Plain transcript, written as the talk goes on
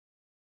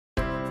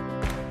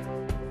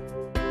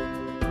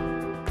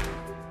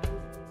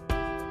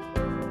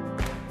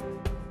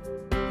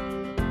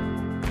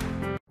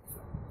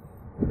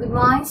Good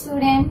morning,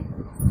 student.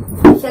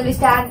 Shall we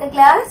start the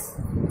class?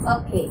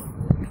 Okay.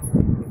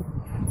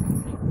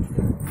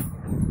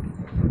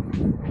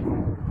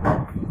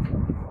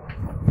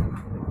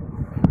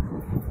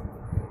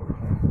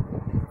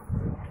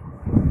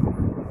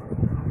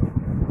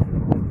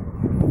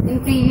 In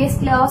previous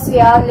class, we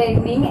are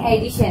learning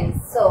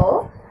addition.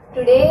 So,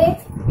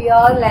 today we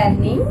are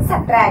learning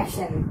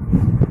subtraction.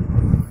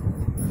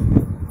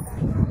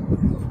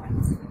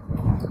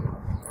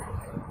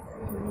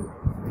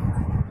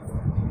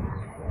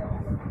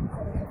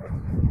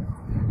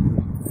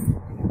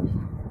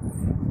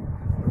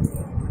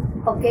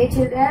 Okay,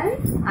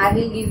 children, I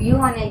will give you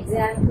an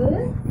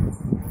example.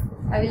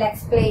 I will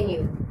explain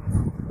you.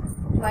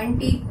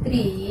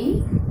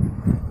 23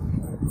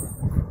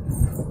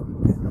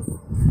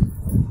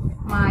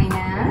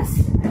 minus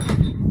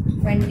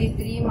 12.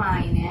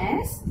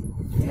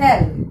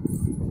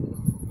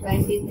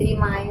 23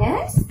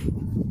 minus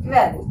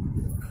 12.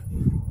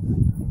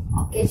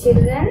 Okay,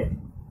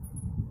 children.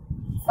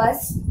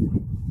 First,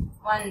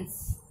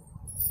 ones,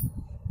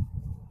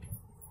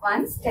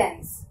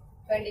 tens.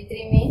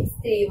 23 means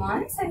 3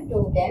 ones and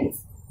 2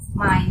 tens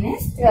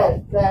minus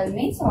 12. 12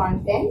 means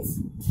 1 tens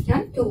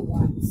and 2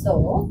 ones.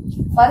 So,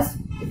 first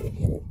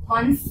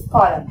ones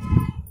column.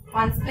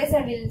 Ones place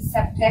I will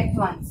subtract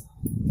ones.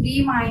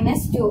 3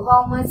 minus 2.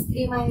 How much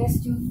 3 minus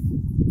 2?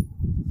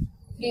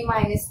 3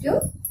 minus 2?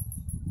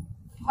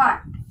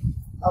 1.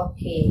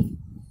 Okay.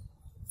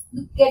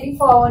 Getting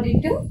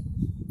forwarded to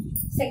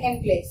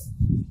second place.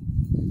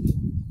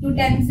 2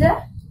 tens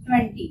are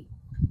 20.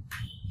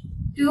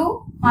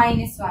 2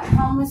 minus 1.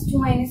 How much 2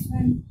 minus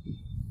 1?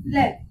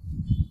 11.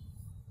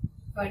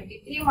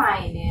 23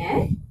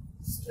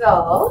 minus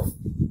 12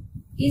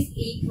 is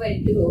equal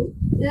to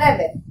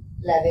 11.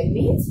 11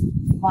 means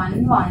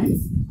 1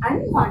 ones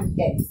and 1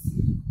 tens.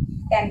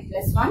 10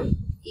 plus 1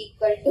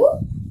 equal to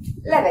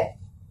 11.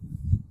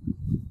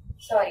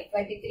 Sorry,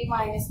 23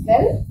 minus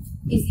 12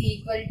 is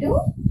equal to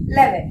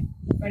 11.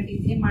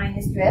 23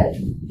 minus 12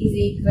 is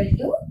equal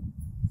to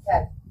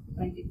 12.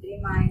 23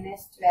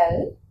 minus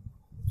 12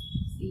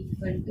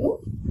 equal to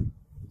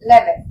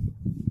 11.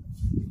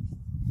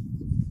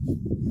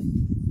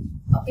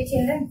 Okay,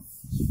 children.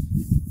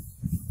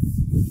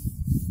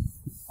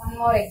 One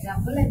more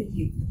example I will give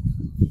you.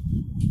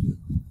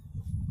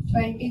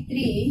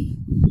 23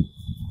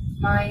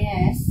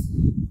 minus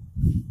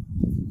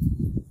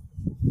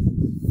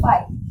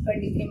 5.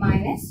 23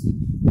 minus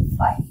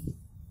 5.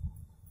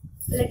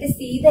 Let us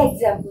see the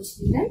example,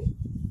 children.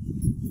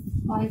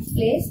 Ones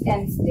place,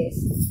 tens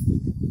place.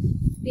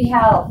 We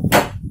have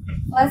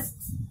first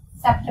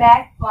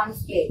subtract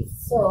ones place.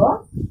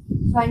 So,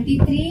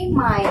 23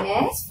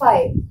 minus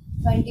 5.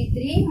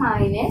 23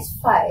 minus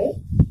 5.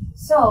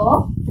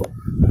 So,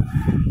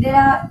 there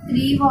are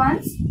 3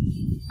 ones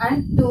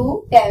and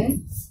 2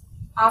 tens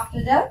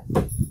after the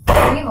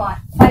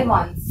 5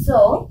 ones.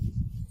 So,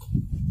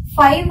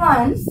 5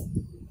 ones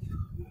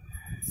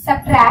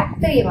subtract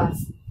 3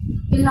 ones.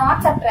 We will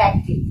not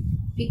subtract it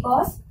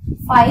because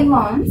 5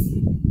 ones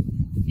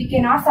we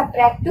cannot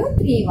subtract to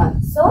 3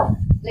 ones. So,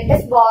 let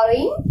us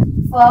borrowing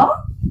for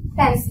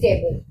tens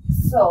table.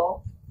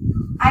 So,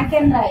 I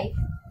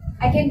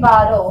can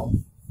borrow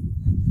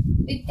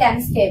with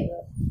tens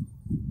table.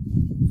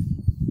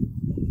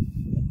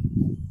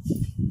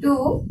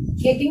 2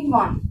 getting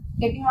 1.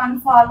 Getting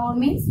 1 forward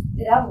means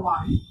there are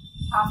 1.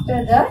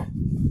 After the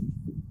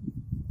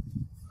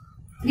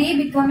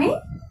 3 becoming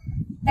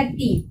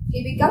 30.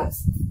 3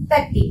 becomes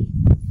 30.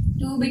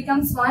 2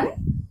 becomes 1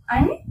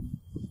 and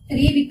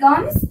 3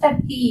 becomes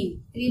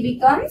 13. 3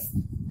 becomes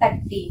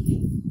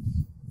 30.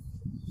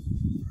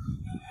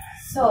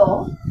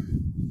 So,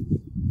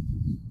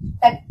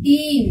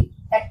 13.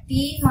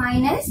 13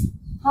 minus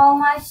how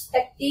much?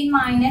 13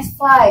 minus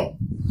 5.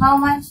 How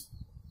much?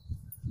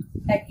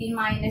 13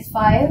 minus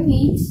 5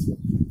 means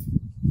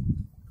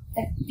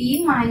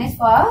 13 minus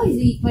 5 is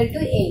equal to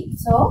 8.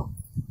 So,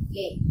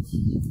 8.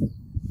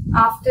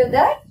 After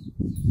that,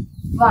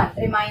 1.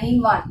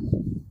 Remaining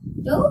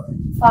 1. To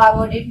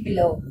forward it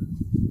below.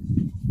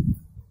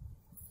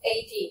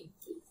 18.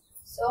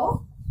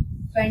 So,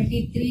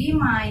 23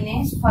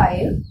 minus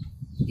 5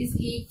 is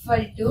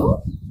equal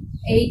to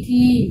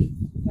 18.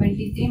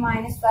 23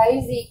 minus 5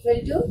 is equal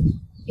to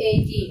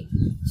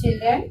 18.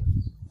 Children,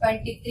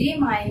 23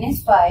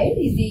 minus 5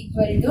 is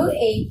equal to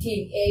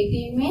 18.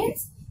 18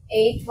 means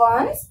 8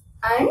 ones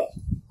and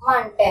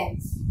 1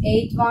 tens.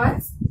 8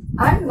 ones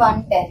and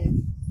 1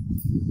 ten.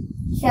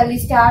 Shall we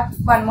start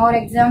one more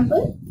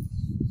example?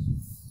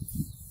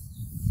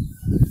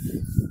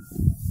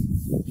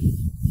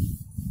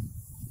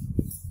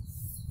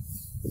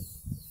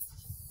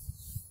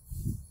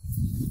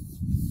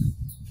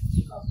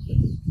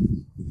 Okay.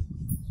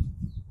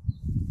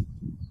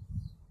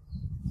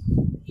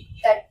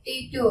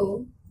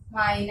 32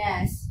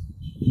 minus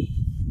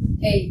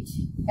 8.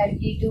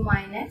 32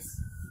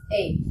 minus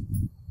 8.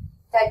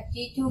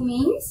 32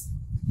 means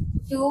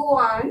 2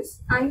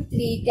 ones and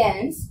 3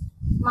 tens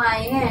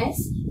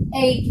minus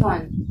 8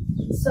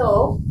 1.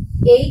 So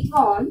 8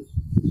 1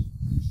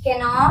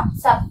 cannot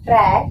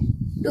subtract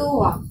 2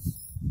 ones.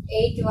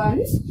 8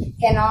 ones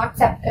cannot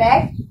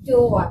subtract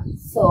 2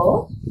 ones.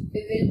 So,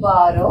 we will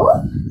borrow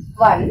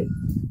 1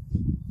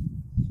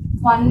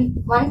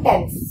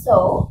 tenth.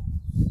 So,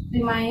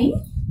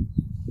 remaining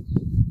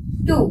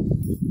 2.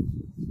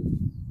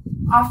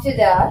 After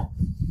that,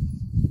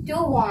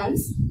 2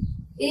 ones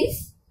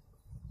is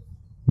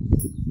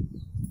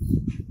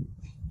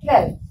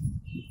 12.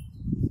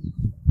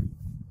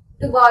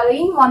 To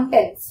borrowing 1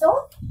 tenth.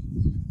 So,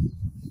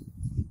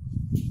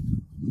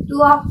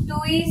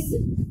 2 is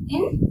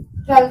in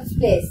 12th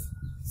place.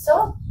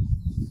 So,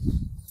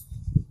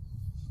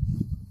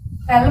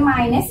 12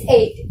 minus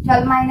 8.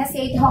 12 minus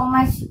 8 how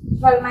much?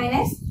 12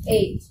 minus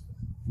 8.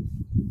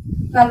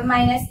 12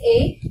 minus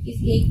 8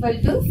 is equal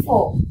to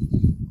 4.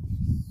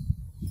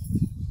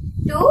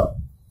 2.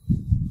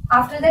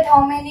 After that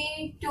how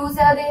many 2's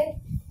are there?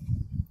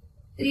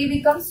 3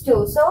 becomes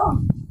 2.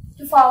 So,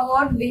 to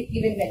forward be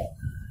even better.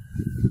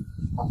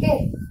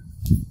 Okay.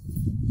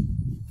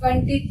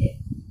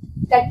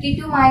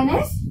 32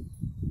 minus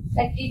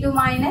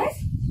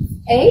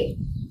 8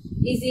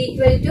 is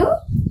equal to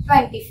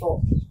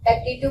 24.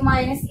 32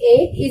 minus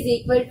 8 is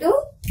equal to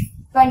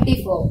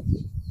 24.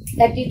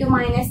 32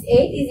 minus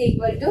 8 is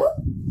equal to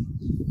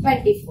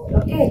 24.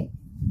 Okay.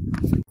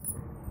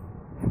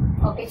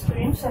 Okay,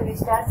 students, shall we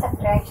start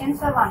subtraction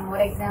for one more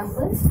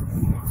examples?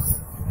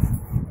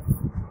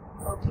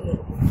 Okay.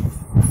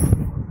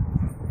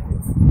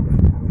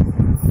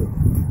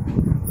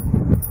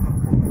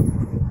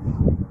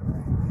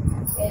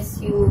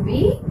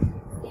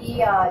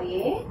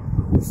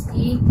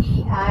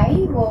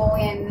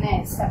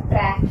 SUBTRACTIONS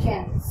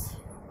subtractions.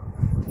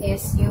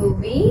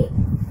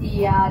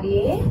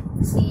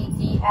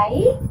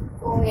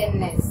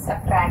 SUBTRACTIONS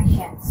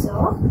subtractions. So,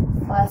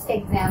 first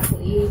example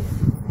is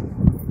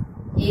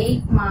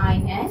 8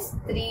 minus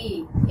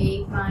 3.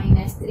 8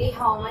 minus 3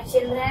 how much,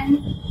 children?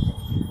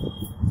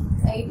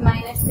 8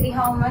 minus 3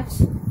 how much?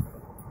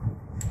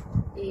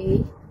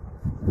 8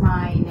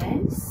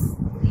 minus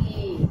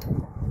 3.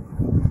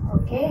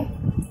 Okay.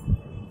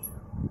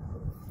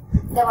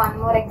 The one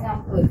more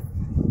example.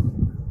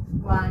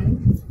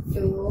 1,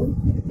 2,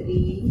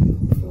 3,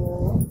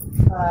 4,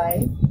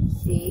 5,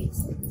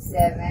 6,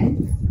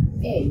 7,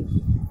 8.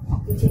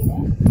 Okay,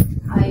 children.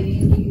 I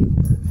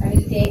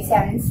will take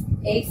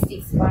 8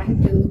 sticks.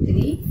 1, 2,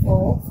 3,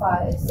 4,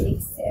 5,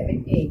 6,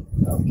 7, 8.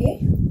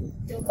 Okay.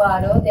 To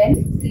borrow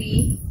then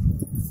 3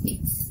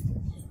 sticks.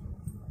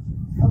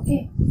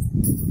 Okay.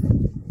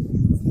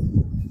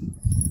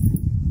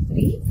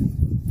 3.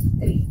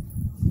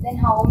 Then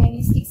how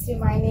many sticks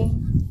remaining?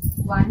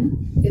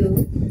 1,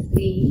 2,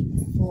 3,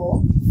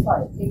 4,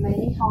 5.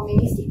 Remaining how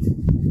many sticks?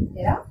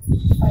 There are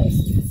 5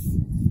 sticks.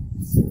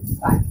 So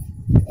 5.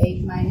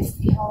 8 minus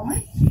 3 how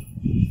much?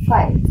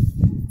 5.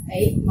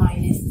 8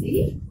 minus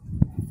 3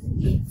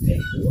 equal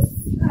to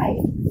 5.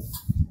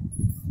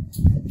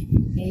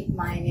 8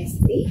 minus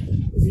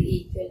 3 is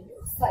equal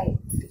to 5.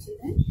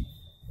 Children.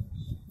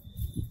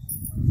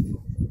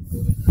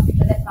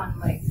 After that, one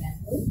more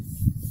example.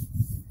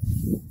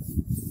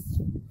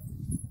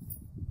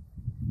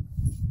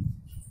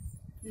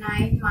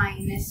 9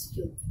 minus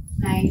 2.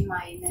 9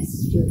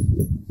 minus 2.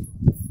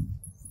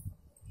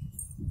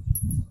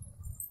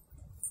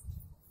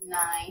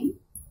 9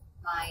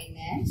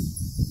 minus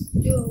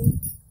 2.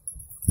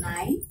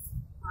 9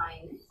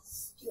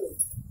 minus 2.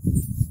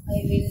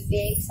 I will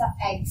take some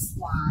x.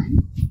 1,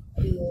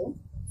 2,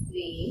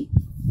 3,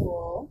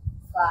 4,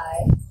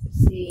 5,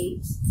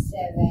 6,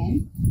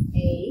 7,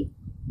 8,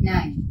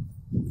 9.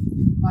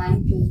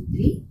 1, 2,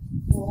 3,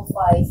 4,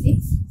 5,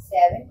 6,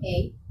 7,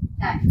 8,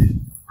 9.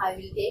 I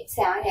will take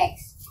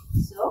 7x.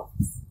 So,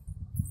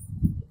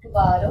 to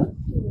borrow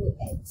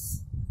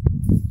 2x.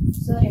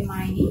 So,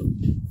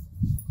 remaining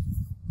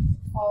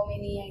how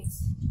many x?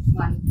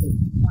 1, 2,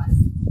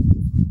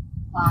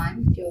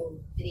 1, 2,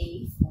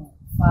 3, 4,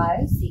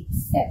 5,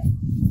 6, 7.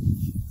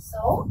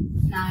 So,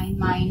 9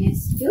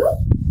 minus 2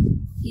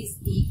 is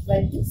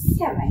equal to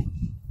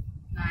 7.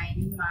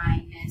 9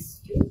 minus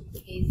 2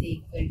 is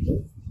equal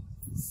to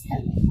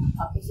 7.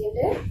 Okay,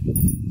 children?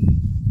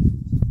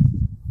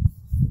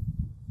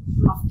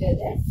 After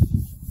that,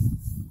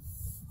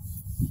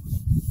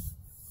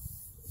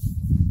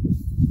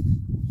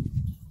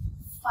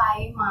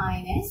 5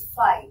 minus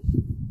 5.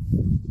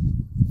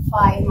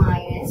 5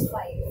 minus 5.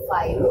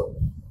 5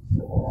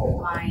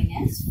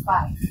 minus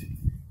 5.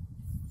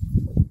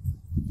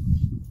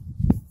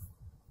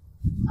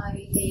 I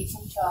will take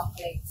some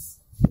chocolates.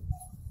 1,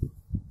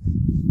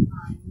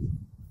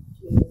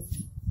 2,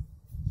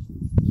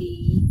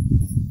 3,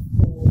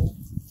 4,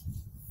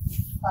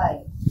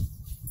 5.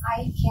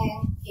 I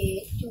can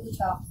eat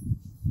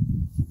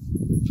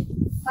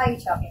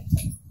 5 chocolates.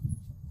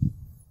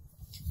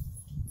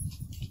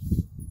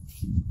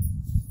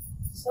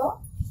 So,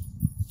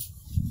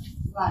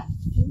 1,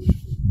 2,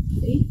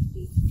 3,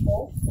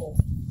 4, 4.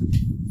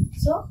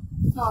 So,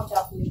 no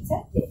chocolates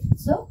are there.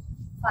 So,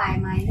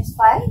 5 minus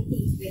 5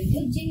 is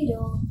equal to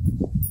 0.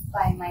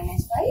 5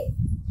 minus 5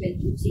 equal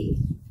to 0.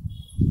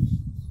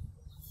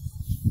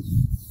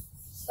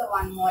 So,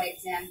 one more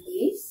example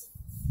is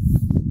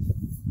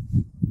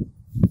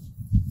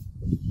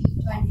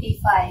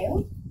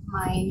 25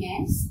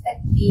 minus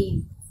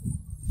 13.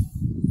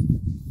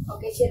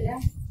 Okay,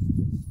 children.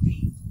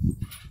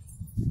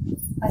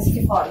 First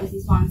of all, this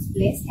is ones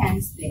place,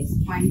 tens place.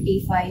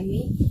 25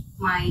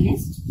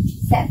 minus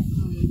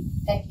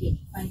 13.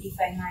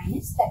 25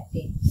 minus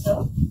 13.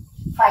 So,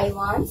 5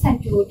 ones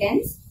and 2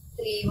 tens,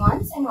 3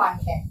 ones and 1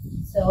 ten.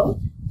 So,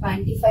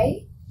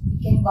 25 you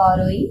can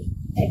borrow in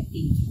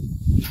 13.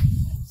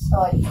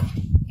 Sorry,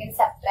 you can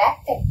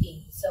subtract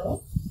 13.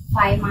 So,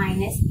 5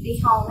 minus 3,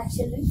 how much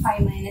children?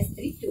 5 minus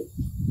 3, 2.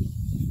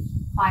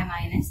 5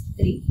 minus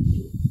 3,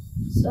 2.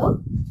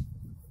 So,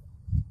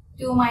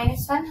 2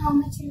 minus 1, how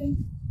much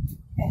children?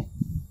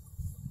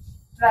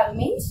 12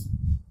 means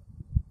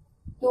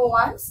 2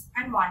 ones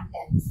and 1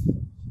 tens.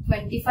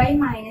 25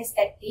 minus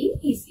 13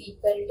 is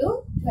equal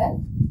to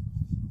 12.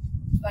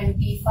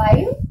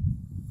 25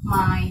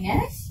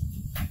 minus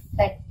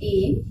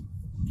 13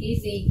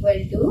 is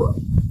equal to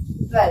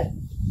 12.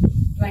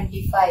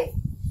 25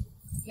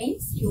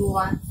 means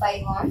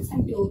 5 ones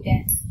and 2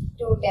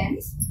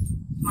 tens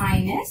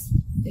minus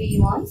 3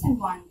 ones and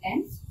 1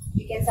 tens.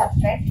 We can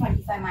subtract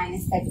 25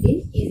 minus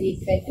 13 is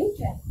equal to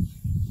 12.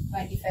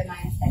 25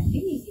 minus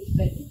 13 is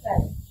equal to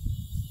 12.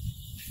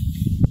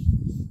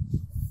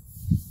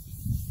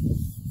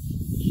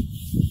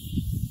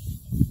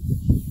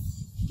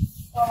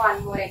 So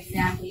one more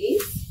example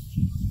is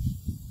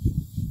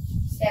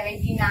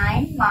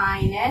 79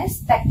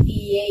 minus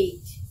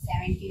 38.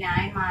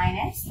 79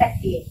 minus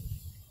 38.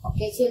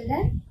 Okay,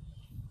 children?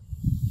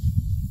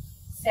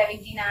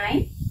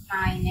 79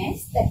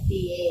 minus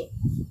 38.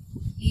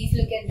 Please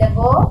look at the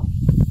board.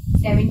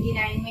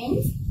 79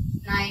 means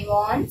 9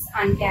 ones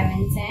and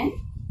 7 and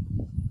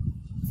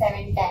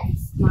 7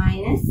 tens.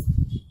 Minus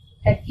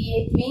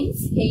 38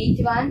 means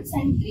 8 ones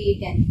and 3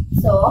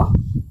 tens. So,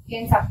 you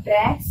can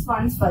subtract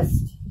ones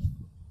first.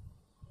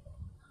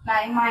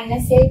 9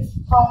 minus 8,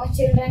 how much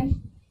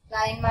children?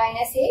 9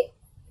 minus 8,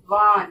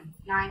 1.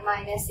 9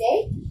 minus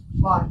 8,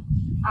 1.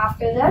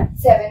 After that,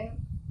 7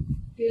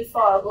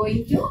 will go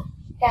into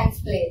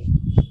tens place.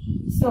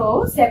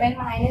 So, 7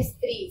 minus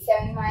 3.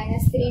 7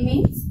 minus 3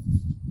 means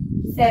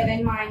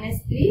 7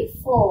 minus 3,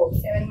 4.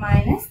 7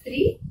 minus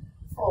 3,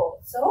 4.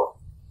 So,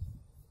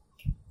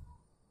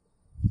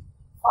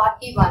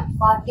 41.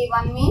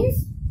 41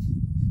 means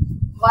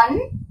 1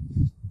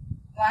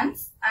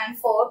 ones and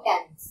 4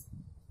 tens.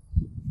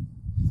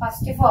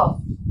 First of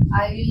all,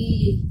 I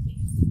will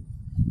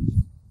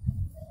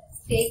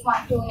take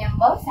 2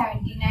 numbers,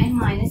 79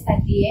 minus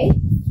 38.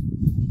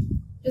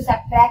 To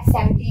subtract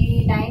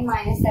 79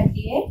 minus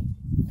 38,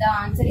 the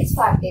answer is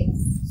 41.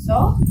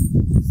 So,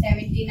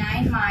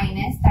 79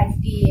 minus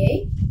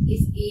 38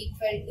 is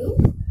equal to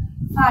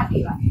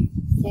 41.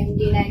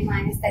 79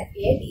 minus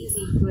 38 is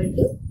equal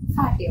to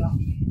 41.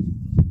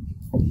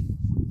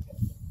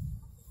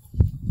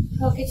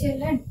 Okay,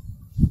 children.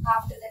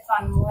 After that,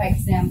 one more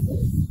example.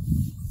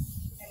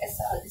 Let us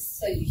solve this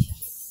solutions.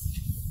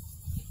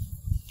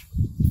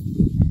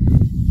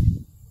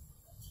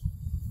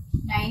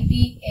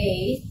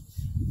 98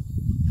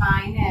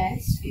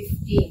 minus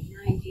 15.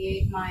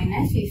 98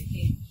 minus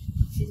 15.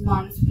 This is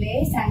ones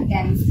place and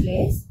tens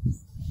place.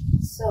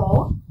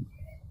 So,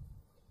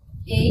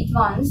 8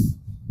 ones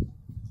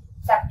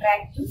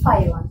subtract to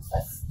 5 ones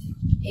first.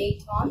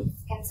 8 ones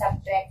can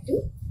subtract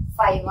to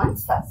 5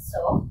 ones first.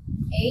 So,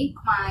 8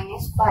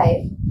 minus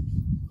 5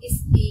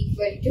 is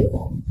equal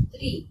to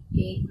 3.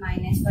 8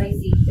 minus 5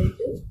 is equal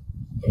to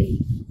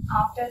 3.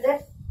 After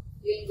that,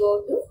 we will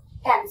go to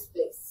tens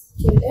place.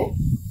 Children,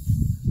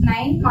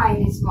 9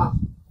 minus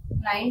 1.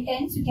 9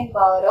 tens you can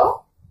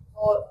borrow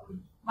or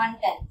 1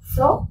 ten.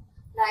 So,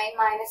 9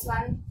 minus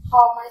 1,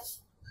 how much?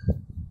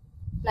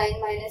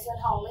 9 minus 1,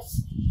 how much?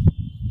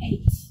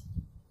 8.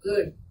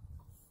 Good.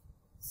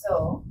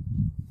 So,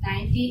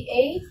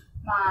 98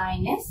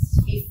 minus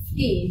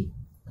 15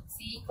 is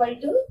equal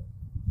to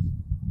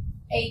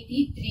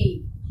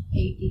 83.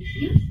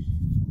 83.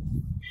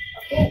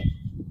 Okay.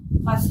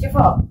 First of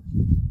all,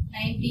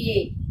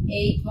 98.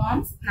 8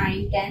 ones,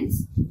 9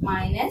 tens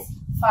minus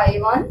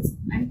 5 ones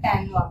and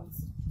 10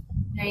 ones.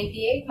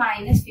 98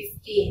 minus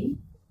 15.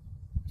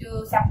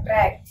 To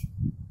subtract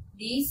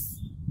these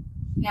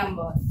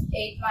numbers.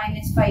 8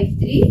 minus 5,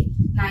 3.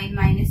 9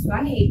 minus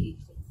 1, 83.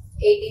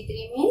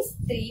 83 means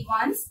 3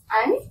 ones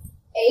and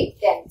 8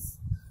 tens.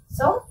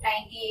 So,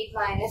 98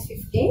 minus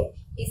 15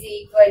 is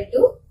equal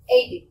to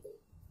 83.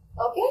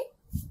 Okay?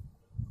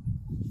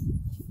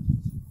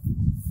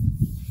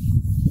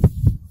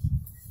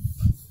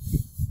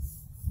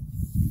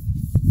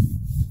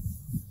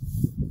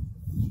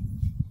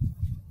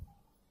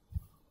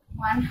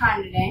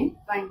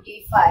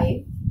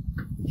 $125.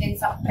 Then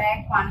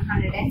subtract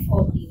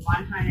 140.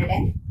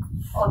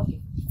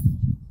 140.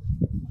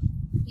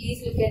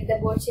 Please look at the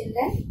board,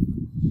 children.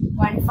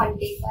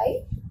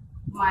 125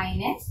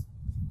 minus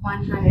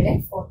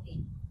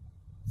 140.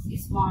 This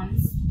is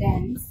ones,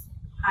 tens,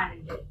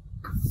 100.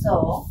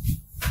 So,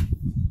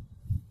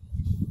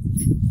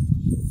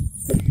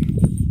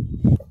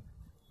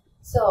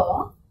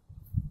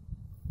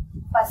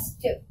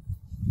 first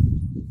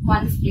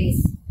ones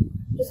place.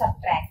 To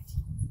subtract.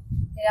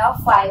 There are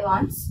 5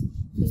 ones.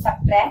 To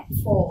subtract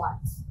 4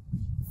 ones.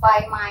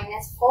 5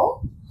 minus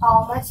 4.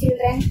 How much,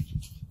 children?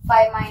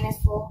 5 minus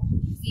 4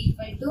 is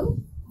equal to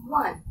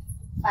 1.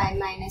 5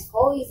 minus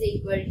 4 is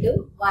equal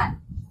to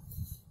 1.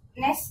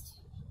 Next,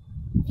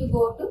 to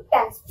go to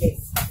tens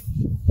place.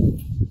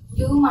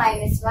 2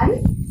 minus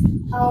 1.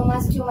 How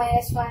much 2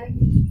 minus 1?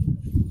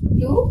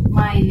 2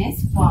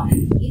 minus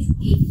 1 is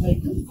equal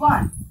to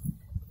 1.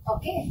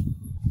 Okay.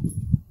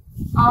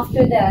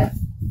 After that,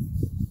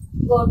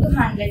 go to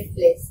hundredth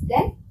place.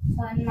 Then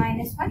 1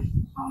 minus 1.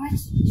 How much?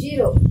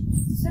 0.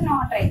 So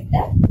not write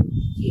the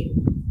 0.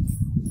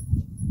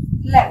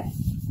 11.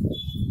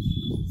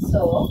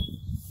 So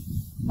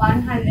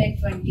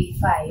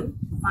 125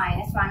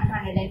 minus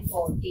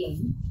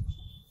 114.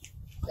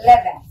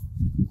 11.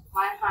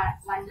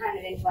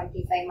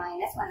 125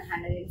 minus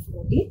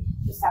 114.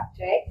 To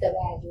subtract, the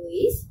value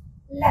is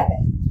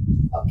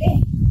 11.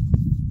 Okay.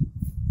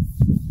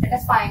 Let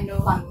us find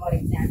out one more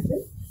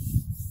example.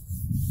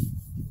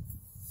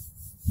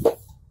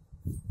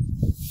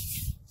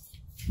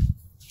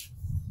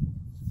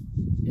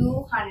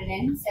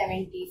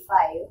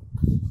 275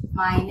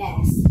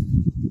 minus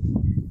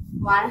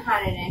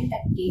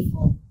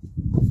 134.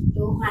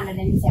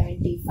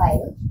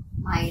 275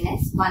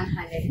 minus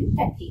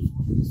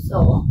 134.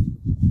 So,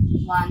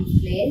 1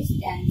 place,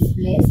 10th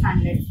place,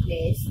 100th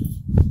place.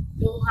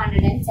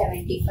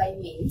 275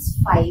 means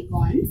 5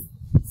 ones,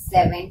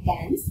 7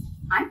 tens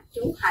and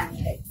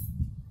 200.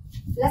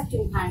 Plus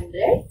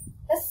 200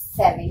 plus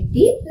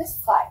 70 plus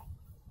 5.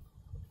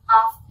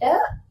 After,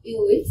 you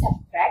will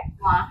subtract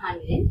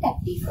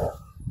 134.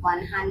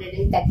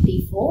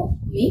 134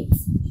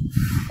 means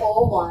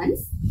 4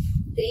 ones,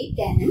 3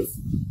 tens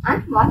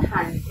and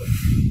 100.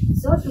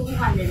 So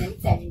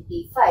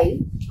 275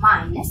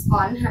 minus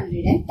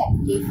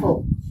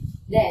 134.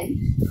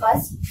 Then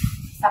first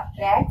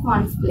subtract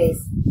 1's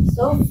place.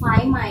 So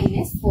 5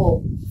 minus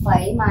 4.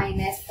 5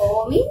 minus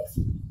 4 means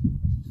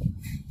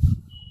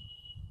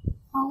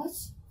how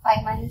much?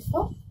 5 minus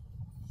 4?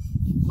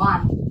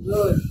 1.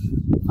 Good.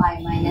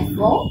 5 minus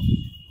 4,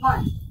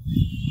 1.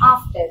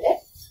 After that,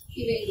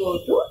 you will go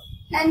to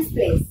tens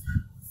place.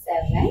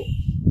 7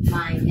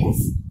 minus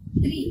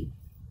 3.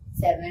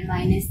 7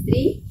 minus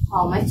 3.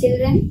 How much,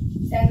 children?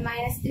 7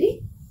 minus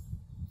 3?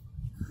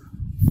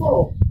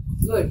 4.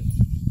 Good.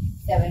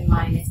 7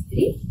 minus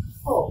 3,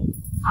 4.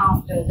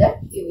 After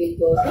that, you will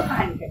go to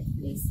 100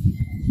 place.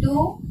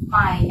 2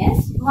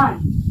 minus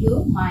 1.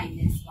 2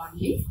 minus 1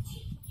 means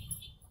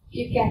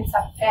you can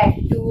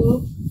subtract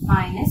 2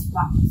 minus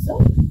 1. So,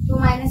 2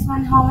 minus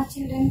 1, how much,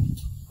 children?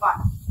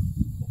 1.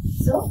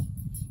 So,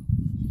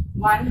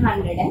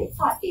 141.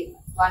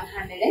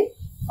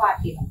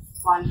 141.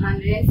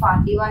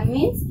 141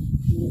 means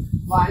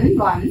 1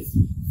 ones,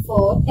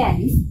 4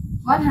 tens,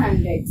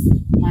 100s.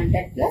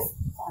 100 plus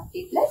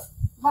 40 plus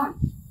 1.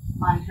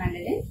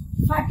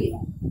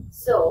 141.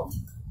 So,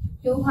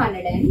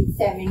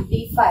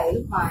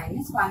 275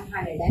 minus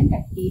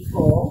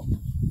 134.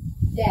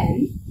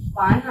 Then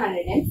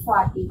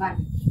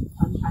 141.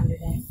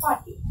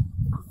 140.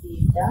 This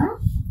is the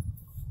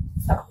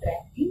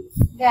subtracting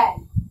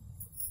value.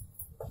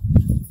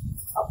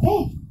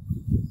 Okay.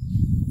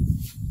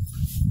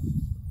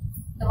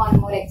 The one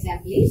more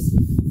example is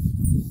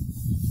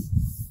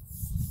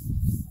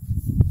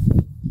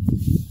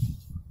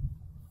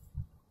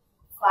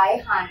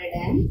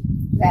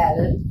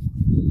 512.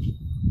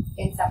 You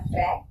can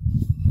subtract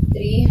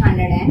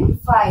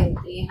 305.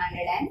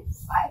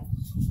 305.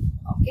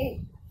 Okay.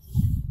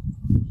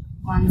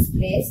 1's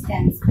place,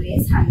 10's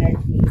place,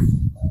 100's place.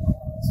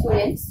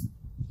 Students,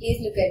 please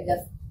look at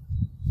the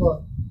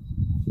board.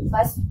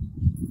 First,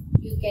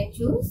 you can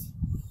choose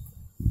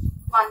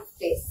 1's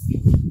place.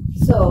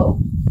 So,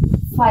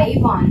 5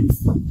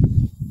 ones,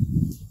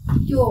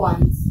 2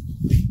 ones.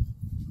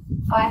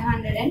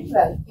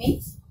 512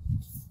 means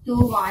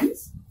 2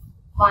 ones,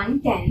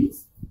 1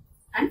 tens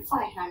and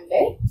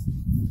 500.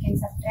 You can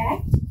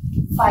subtract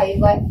 5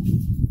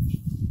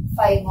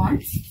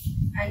 ones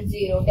and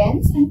 0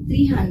 tens and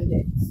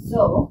 300.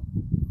 So,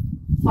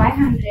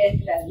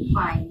 512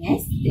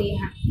 minus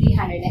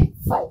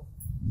 305.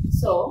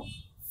 So,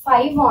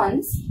 5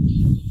 ones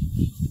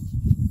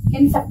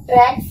can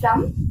subtract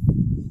from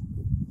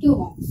 2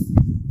 ones.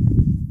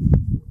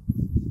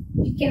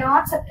 You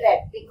cannot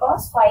subtract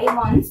because 5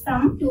 ones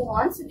from 2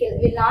 ones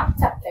will not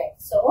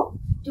subtract. So,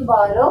 to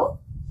borrow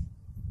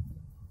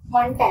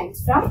 1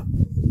 tens from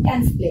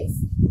 10's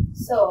place.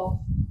 So,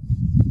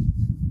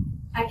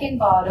 I can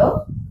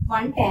borrow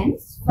 1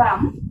 tens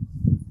from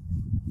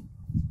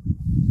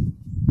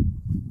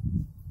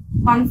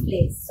 1's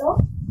place. So,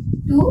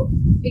 2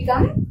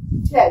 become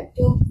 12.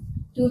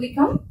 2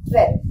 become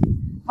 12.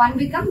 1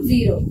 becomes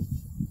 0.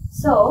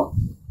 So,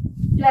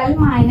 12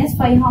 minus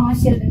 5, how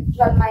much, children?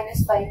 12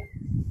 minus 5?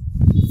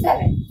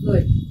 7.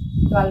 Good.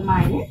 12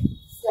 minus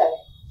 7.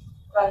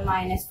 12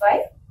 minus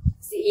 5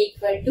 is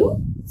equal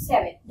to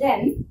 7.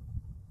 Then,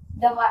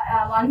 the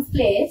 1's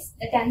place,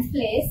 the 10's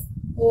place,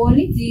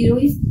 only 0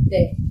 is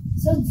there.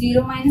 So,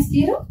 0 minus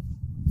 0?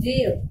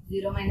 0.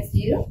 0 minus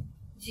 0?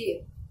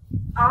 0.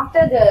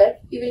 After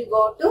that, you will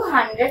go to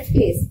hundreds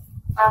place.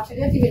 After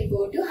that, you will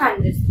go to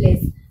hundreds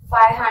place.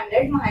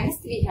 500 minus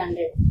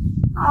 300.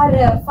 Or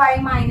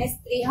 5 minus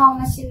 3, how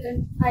much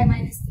children? 5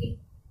 minus 3?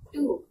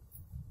 2.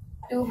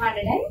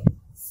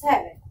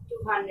 207.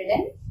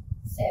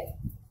 207.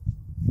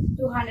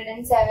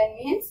 207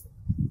 means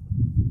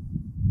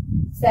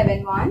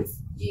 7 ones,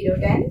 0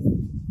 tens,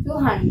 2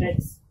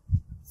 hundreds.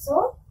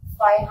 So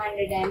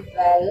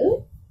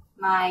 512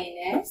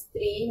 minus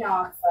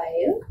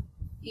 305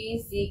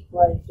 is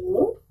equal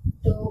to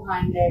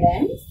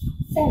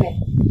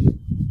 207.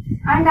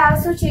 And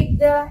also check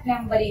the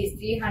number is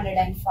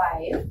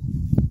 305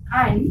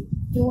 and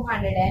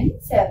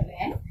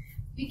 207.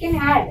 We can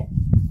add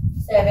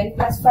 7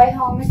 plus 5,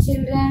 how much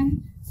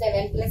children?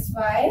 7 plus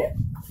 5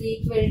 is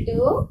equal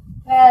to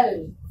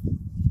 12.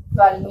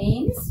 12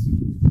 means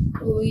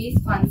 2 is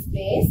 1's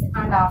place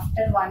and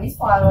after 1 is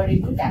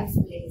forwarded to 10's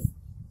place.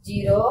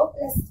 0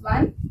 plus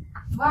 1,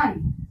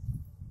 1.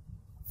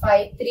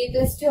 5, 3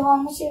 plus 2, how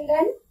much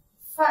children?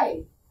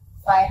 5.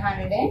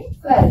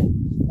 512.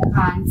 The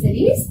answer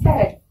is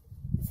correct.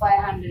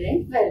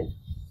 512.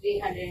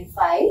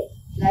 305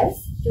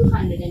 plus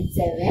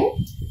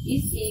 207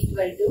 is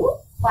equal to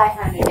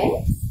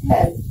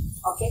 512.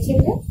 Okay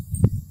children?